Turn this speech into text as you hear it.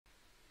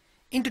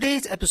In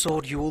today's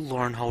episode, you will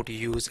learn how to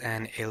use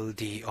an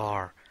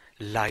LDR,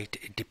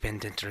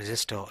 light-dependent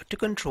resistor, to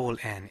control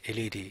an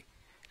LED,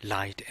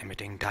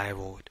 light-emitting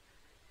diode.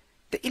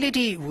 The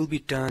LED will be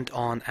turned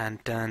on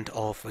and turned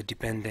off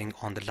depending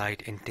on the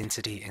light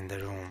intensity in the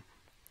room.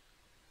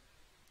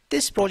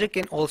 This project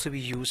can also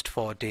be used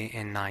for day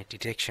and night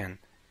detection.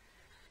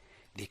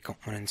 The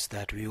components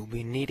that we will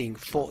be needing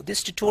for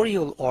this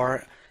tutorial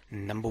are: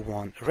 number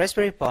 1,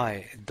 Raspberry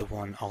Pi. The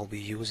one I'll be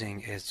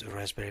using is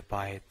Raspberry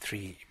Pi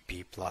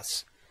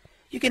 3B+.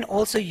 You can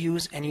also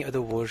use any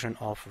other version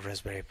of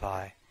Raspberry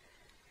Pi.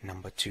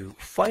 Number 2,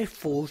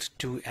 5V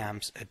 2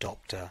 amps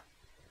adapter,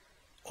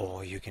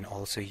 or you can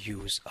also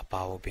use a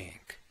power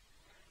bank.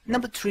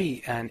 Number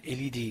 3, an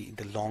LED.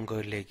 The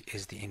longer leg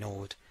is the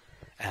anode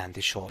and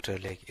the shorter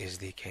leg is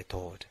the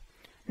cathode.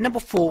 Number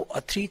 4,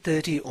 a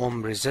 330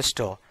 ohm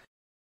resistor.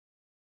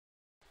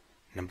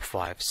 Number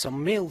 5,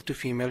 some male to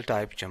female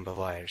type jumper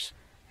wires.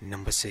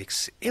 Number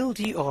 6,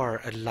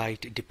 LDR, a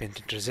light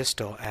dependent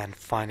resistor. And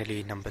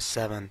finally, number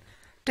 7,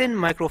 10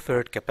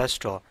 microfarad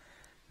capacitor.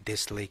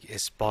 This leg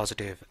is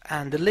positive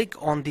and the leg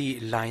on the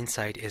line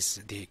side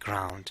is the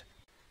ground.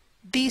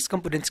 These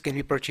components can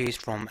be purchased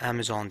from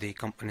Amazon. The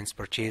components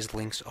purchase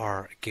links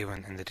are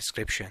given in the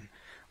description.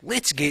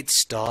 Let's get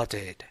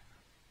started.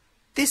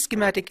 This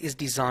schematic is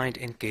designed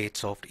in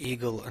Ksoft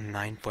Eagle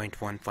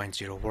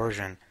 9.1.0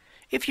 version.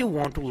 If you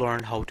want to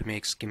learn how to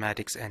make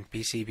schematics and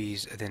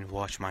PCBs, then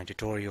watch my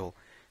tutorial.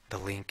 The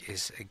link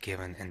is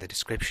given in the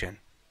description.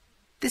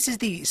 This is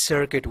the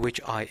circuit which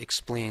I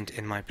explained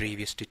in my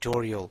previous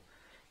tutorial.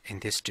 In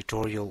this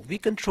tutorial, we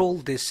control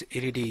this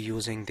LED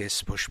using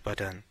this push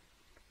button.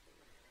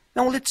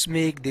 Now let's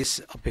make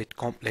this a bit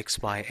complex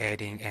by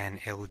adding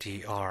an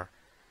LDR.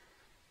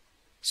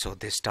 So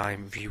this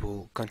time we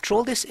will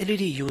control this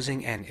LED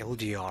using an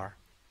LDR.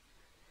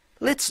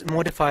 Let's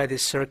modify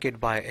this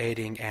circuit by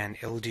adding an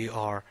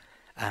LDR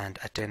and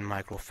a 10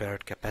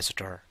 microfarad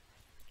capacitor.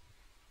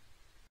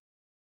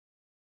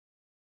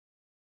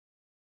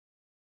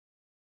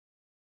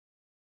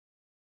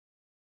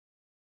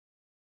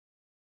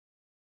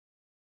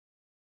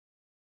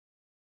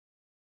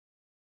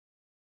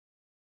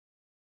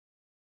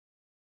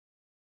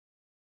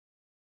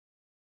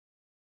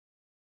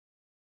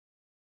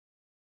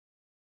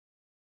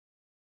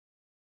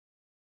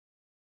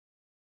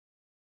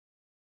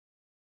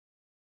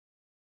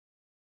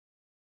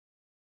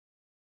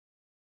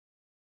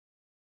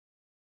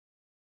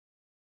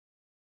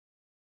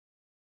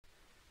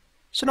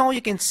 So now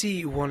you can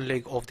see one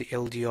leg of the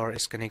LDR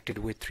is connected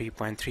with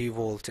 3.3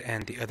 volt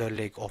and the other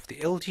leg of the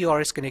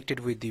LDR is connected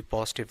with the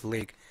positive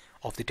leg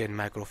of the 10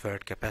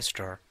 microfarad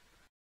capacitor.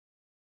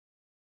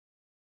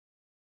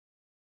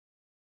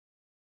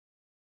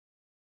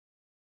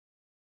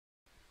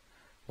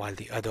 While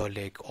the other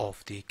leg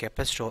of the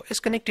capacitor is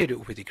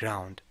connected with the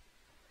ground.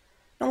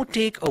 Now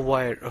take a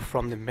wire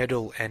from the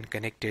middle and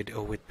connect it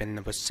with pin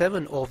number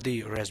 7 of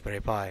the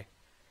Raspberry Pi.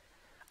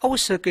 Our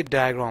circuit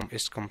diagram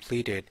is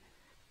completed.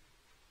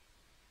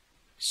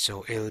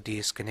 So LED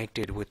is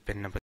connected with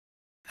pin number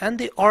 7 and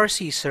the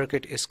RC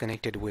circuit is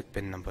connected with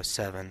pin number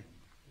 7.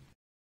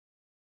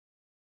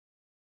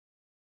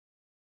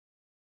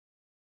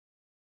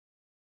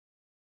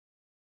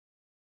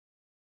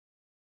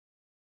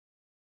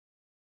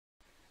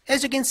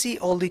 As you can see,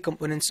 all the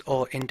components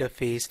are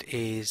interfaced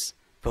as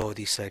per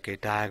the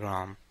circuit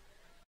diagram.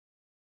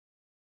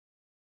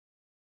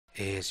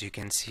 As you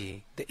can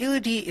see, the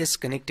LED is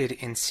connected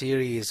in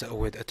series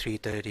with a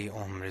 330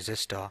 ohm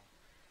resistor.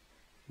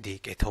 The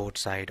cathode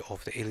side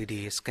of the LED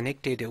is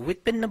connected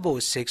with pin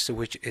number 6,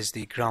 which is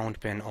the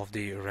ground pin of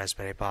the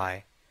Raspberry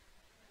Pi.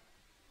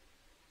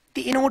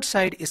 The anode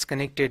side is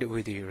connected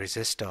with the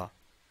resistor,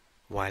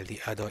 while the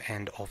other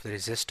end of the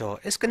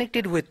resistor is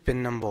connected with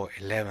pin number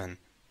 11.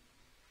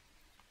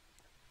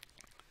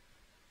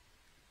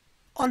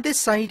 On this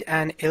side,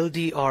 an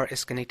LDR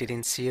is connected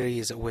in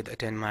series with a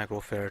 10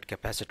 microfarad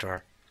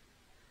capacitor.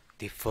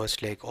 The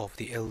first leg of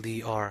the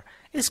LDR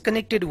is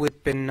connected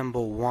with pin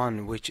number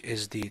 1, which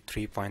is the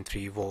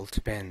 3.3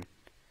 volt pin.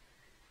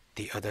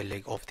 The other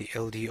leg of the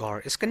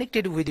LDR is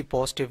connected with the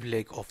positive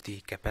leg of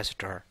the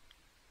capacitor.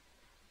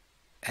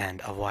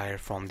 And a wire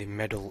from the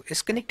middle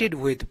is connected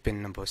with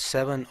pin number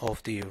 7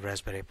 of the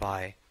Raspberry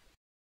Pi.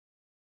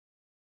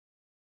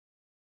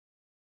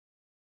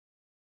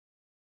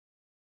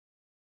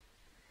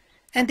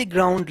 And the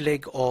ground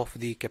leg of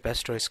the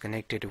capacitor is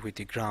connected with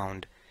the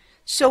ground.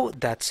 So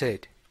that's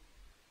it.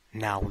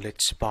 Now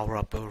let's power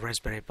up a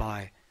Raspberry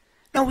Pi.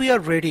 Now we are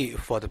ready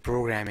for the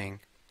programming.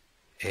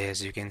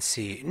 As you can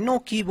see, no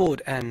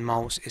keyboard and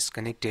mouse is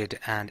connected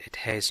and it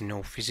has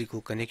no physical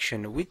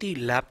connection with the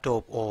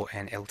laptop or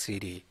an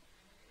LCD.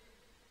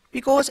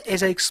 Because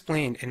as I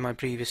explained in my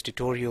previous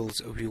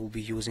tutorials, we will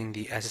be using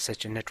the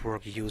SSH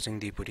network using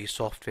the putty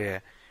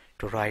software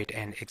to write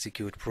and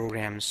execute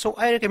programs. So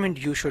I recommend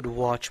you should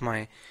watch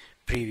my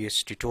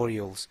previous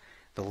tutorials.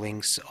 The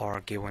links are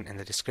given in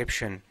the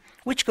description,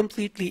 which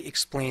completely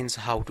explains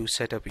how to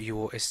set up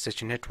your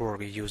SSH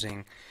network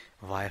using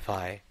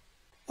Wi-Fi.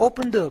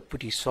 Open the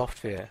putty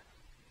software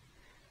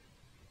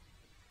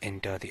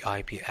Enter the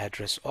IP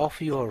address of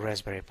your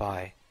Raspberry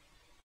Pi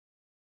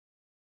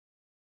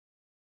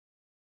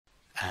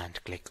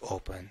and click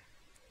Open.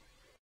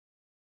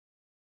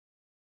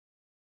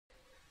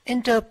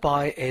 Enter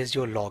Pi as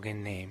your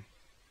login name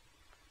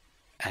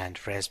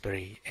and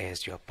Raspberry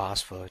as your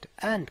password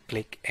and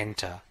click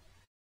Enter.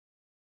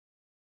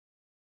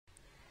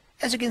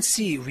 As you can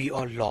see, we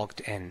are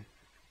logged in.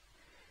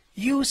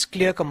 Use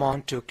clear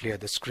command to clear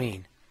the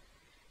screen.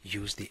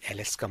 Use the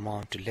ls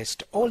command to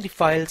list all the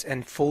files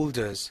and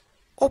folders.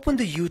 Open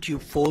the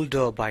YouTube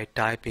folder by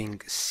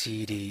typing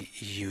cd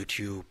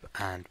YouTube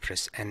and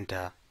press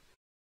enter.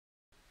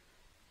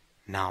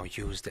 Now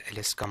use the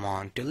ls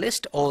command to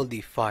list all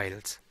the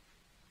files.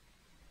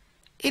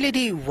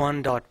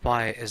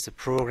 LED1.py is the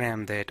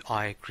program that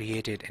I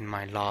created in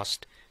my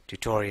last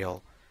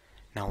tutorial.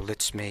 Now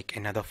let's make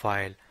another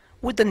file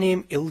with the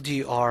name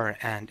LDR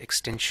and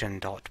extension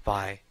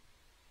 .py.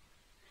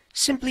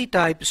 Simply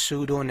type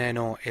sudo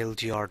nano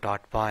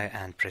ldr.py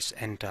and press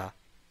enter.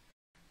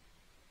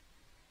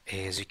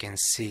 As you can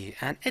see,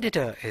 an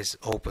editor is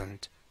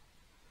opened.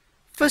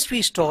 First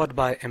we start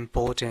by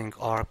importing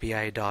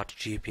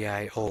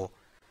rpi.gpio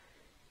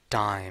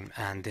time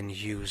and then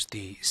use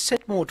the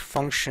setMode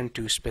function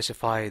to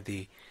specify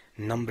the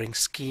numbering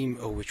scheme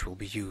which will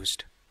be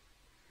used.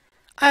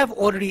 I have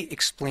already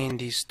explained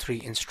these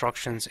three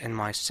instructions in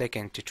my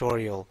second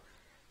tutorial,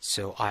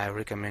 so I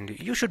recommend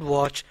you should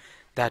watch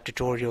that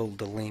tutorial.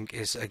 The link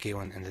is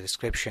given in the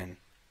description.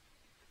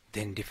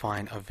 Then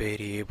define a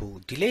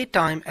variable delay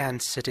time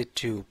and set it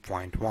to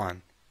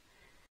 0.1.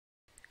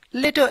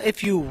 Later,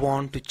 if you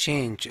want to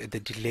change the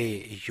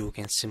delay, you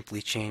can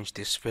simply change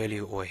this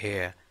value over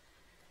here.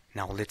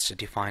 Now let's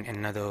define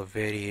another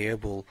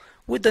variable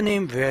with the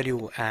name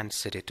value and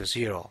set it to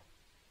 0.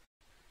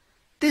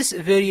 This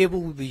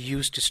variable will be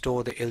used to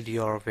store the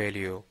LDR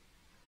value.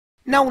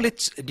 Now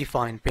let's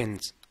define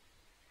pins.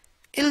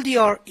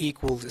 LDR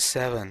equals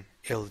 7.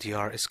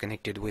 LDR is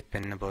connected with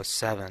pin number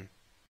 7.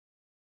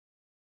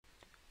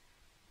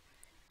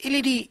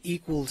 LED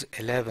equals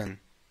 11.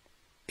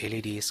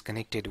 LED is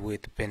connected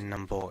with pin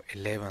number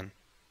 11.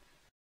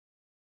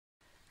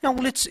 Now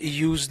let's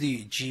use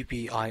the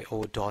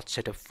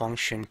GPIO.setup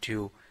function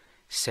to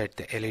set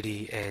the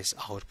LED as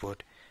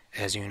output.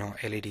 As you know,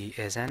 LED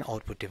is an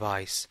output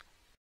device.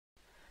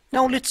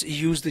 Now let's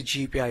use the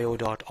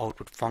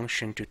GPIO.output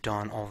function to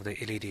turn off the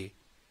LED.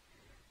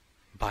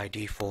 By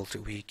default,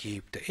 we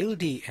keep the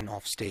LED in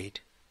off state.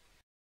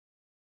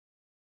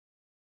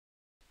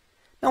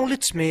 Now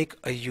let's make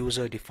a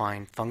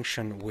user-defined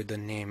function with the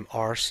name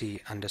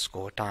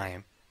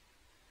rc_time.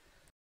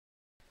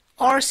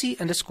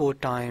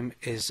 rc_time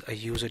is a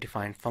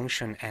user-defined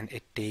function and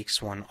it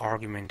takes one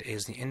argument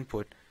as the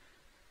input,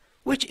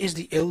 which is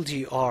the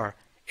LDR,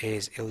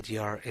 as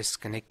LDR is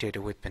connected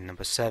with pin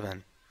number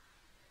 7.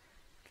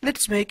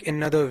 Let's make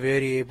another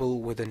variable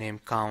with the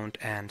name count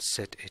and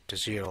set it to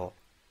 0.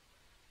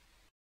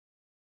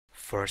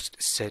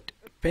 First set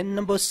pin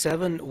number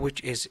 7,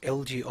 which is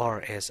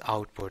LDR, as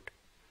output.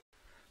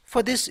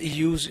 For this,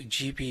 use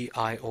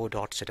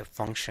GPIO.setup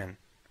function.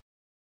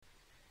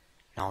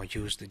 Now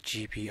use the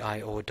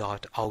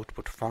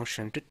GPIO.output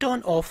function to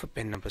turn off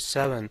pin number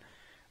 7,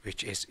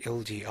 which is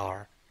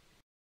LDR.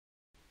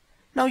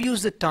 Now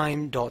use the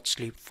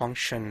time.sleep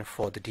function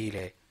for the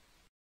delay.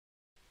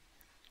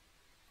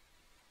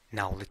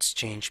 Now let's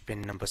change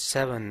pin number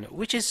 7,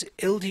 which is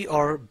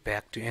LDR,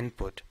 back to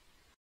input.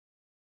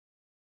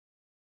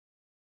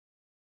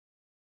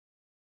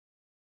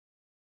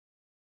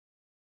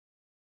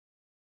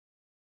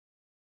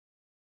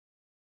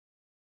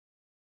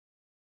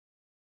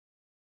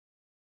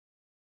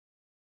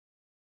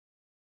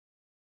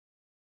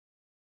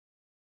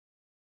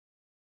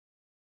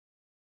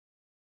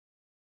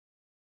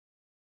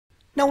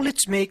 Now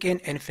let's make an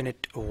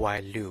infinite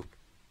while loop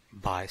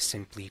by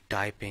simply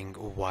typing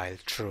while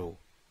true.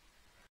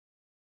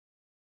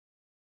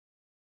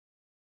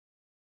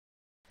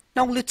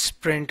 Now let's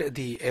print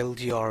the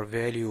LDR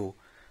value.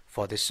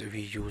 For this,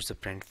 we use the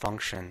print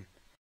function.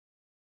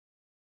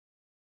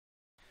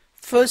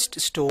 First,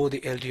 store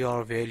the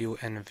LDR value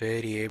in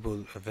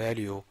variable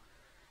value.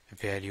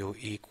 Value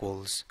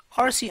equals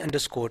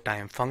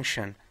rc_time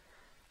function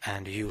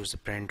and use the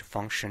print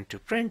function to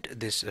print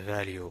this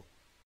value.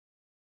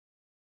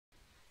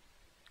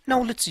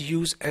 Now let's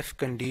use if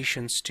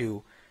conditions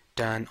to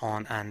turn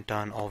on and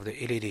turn off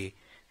the LED.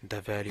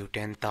 The value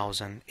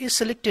 10,000 is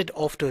selected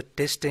after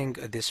testing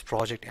this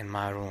project in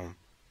my room.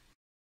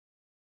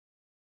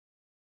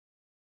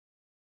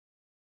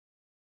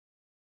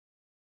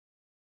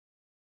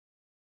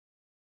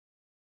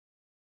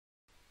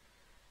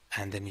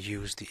 And then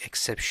use the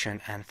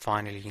exception and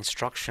finally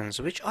instructions,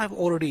 which I've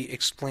already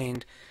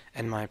explained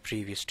in my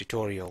previous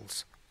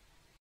tutorials.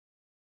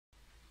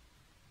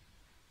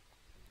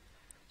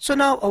 So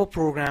now our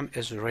program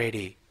is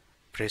ready.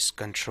 Press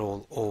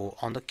Ctrl O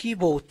on the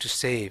keyboard to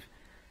save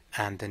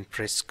and then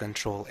press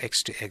Ctrl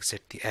X to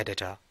exit the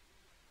editor.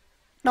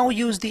 Now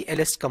use the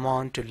ls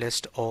command to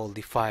list all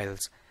the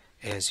files.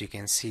 As you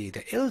can see,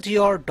 the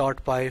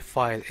ldr.py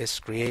file is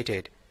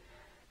created.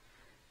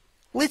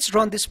 Let's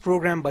run this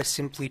program by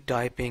simply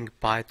typing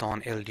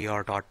python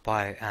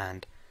ldr.py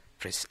and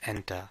press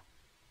enter.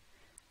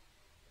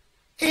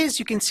 As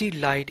you can see,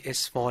 light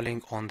is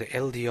falling on the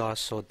LDR,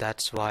 so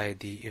that's why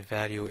the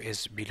value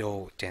is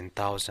below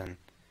 10,000.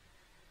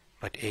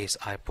 But as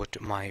I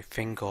put my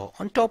finger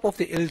on top of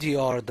the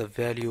LDR, the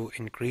value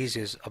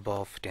increases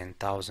above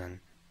 10,000.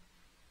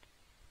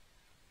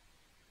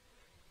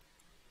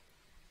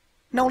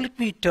 Now let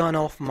me turn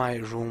off my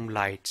room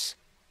lights.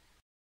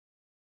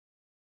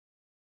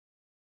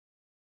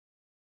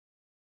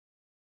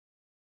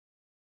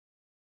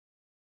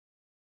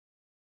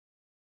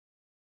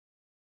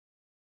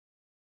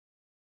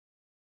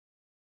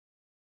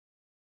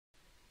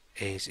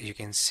 As you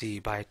can see,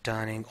 by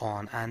turning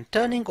on and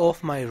turning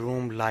off my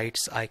room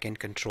lights, I can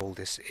control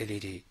this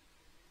LED.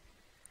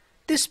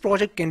 This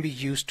project can be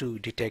used to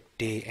detect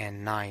day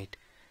and night.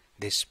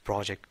 This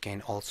project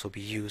can also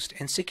be used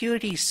in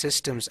security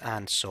systems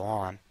and so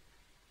on.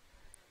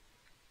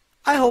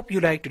 I hope you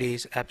liked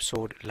today's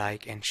episode.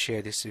 Like and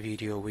share this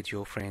video with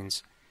your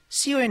friends.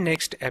 See you in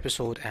next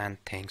episode and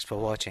thanks for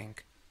watching.